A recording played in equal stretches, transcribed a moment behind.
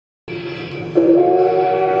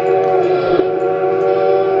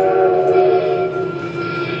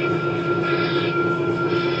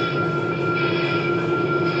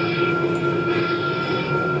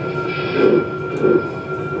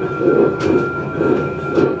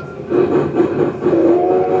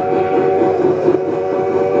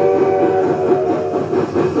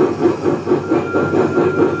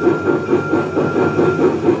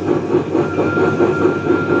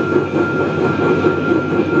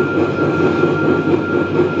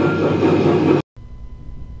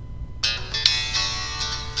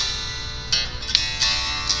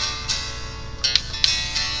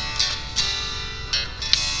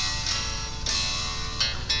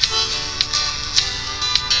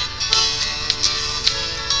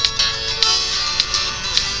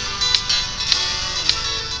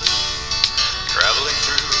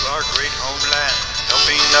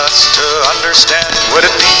understand what it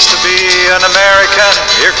means to be an American.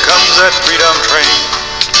 Here comes that freedom train.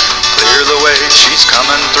 Clear the way, she's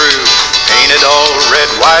coming through, painted all red,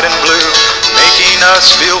 white, and blue, making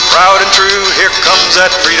us feel proud and true. Here comes that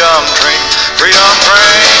freedom train. Freedom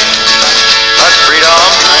train, that freedom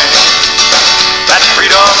train, that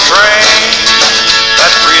freedom train,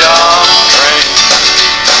 that freedom train.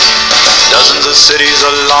 Dozens of cities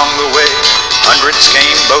along the way, hundreds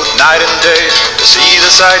came both night and day to see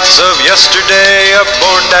the sights of yesterday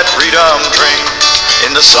aboard that freedom train.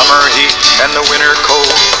 In the summer heat and the winter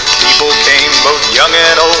cold, people came both young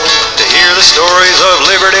and old to hear the stories of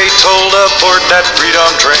liberty told aboard that freedom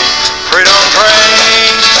train. Freedom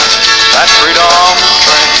train, that freedom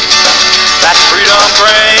train, that freedom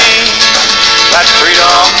train, that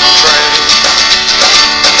freedom train.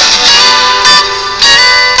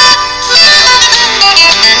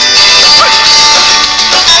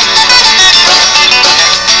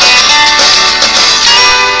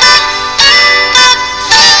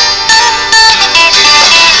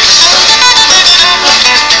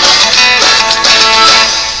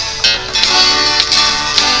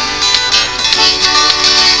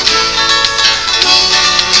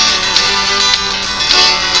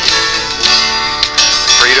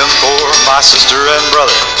 My sister and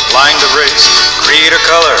brother, flying to race, creed or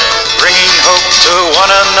color, bringing hope to one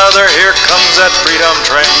another. Here comes that freedom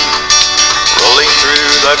train, rolling through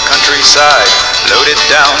the countryside, loaded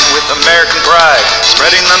down with American pride,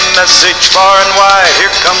 spreading the message far and wide.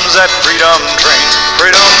 Here comes that freedom train.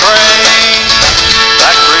 Freedom train,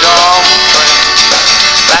 that freedom train,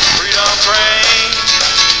 that freedom train,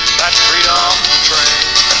 that freedom train.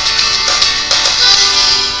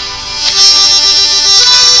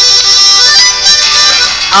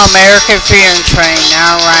 American Freedom Train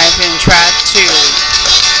now arriving track 2.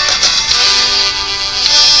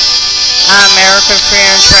 American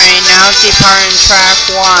Freedom Train now departing track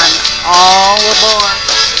 1. All aboard.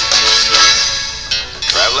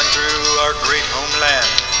 Traveling through our great homeland,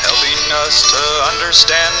 helping us to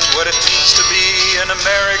understand what it means to be an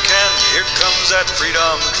American. Here comes that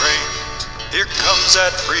freedom train. Here comes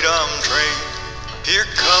that freedom train. Here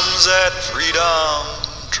comes that freedom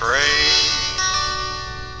train.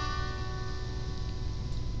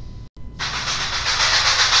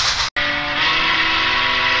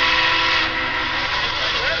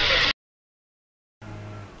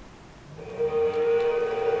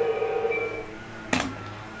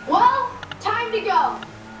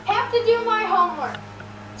 Have to do my homework.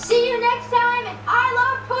 See you next time, and I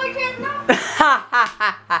love poetry and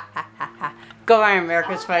Go on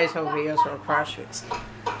America's Funniest Home Videos or Crossroads.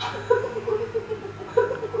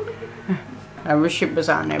 I wish it was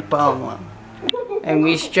on there, but and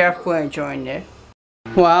we Jeff would have joined it.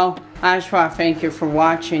 Well, I just want to thank you for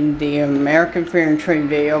watching the American Freedom Train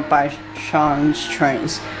video by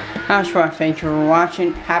Trainz. I just want to thank you for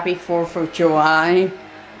watching. Happy 4th of July.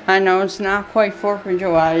 I know it's not quite 4th of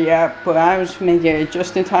July yet, but I was making it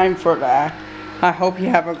just in time for that. I hope you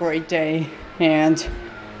have a great day, and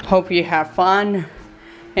hope you have fun.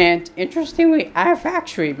 And interestingly, I've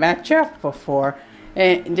actually met Jeff before.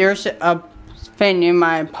 And there's a thing in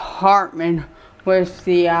my apartment with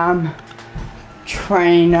the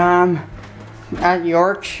train at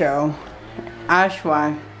York show.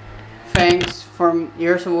 Ashwa, thanks for,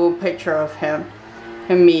 here's a little picture of him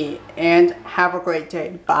and me, and have a great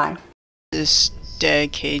day. Bye. This is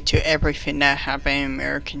dedicated to everything that happened in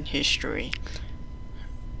American history.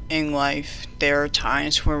 In life, there are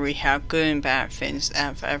times where we have good and bad things that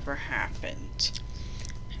have ever happened.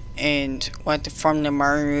 And from the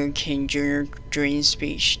Martin Luther King Jr. dream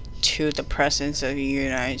speech to the President of the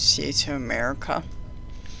United States of America.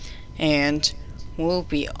 And we'll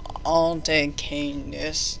be all dedicating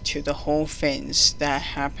this to the whole things that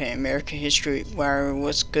happened in American history, whether it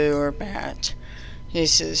was good or bad.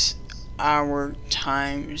 This is our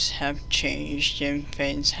times have changed and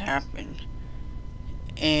things happen.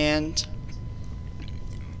 And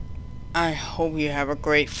I hope you have a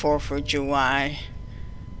great 4th of July.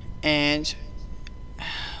 And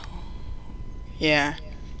yeah,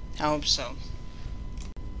 I hope so.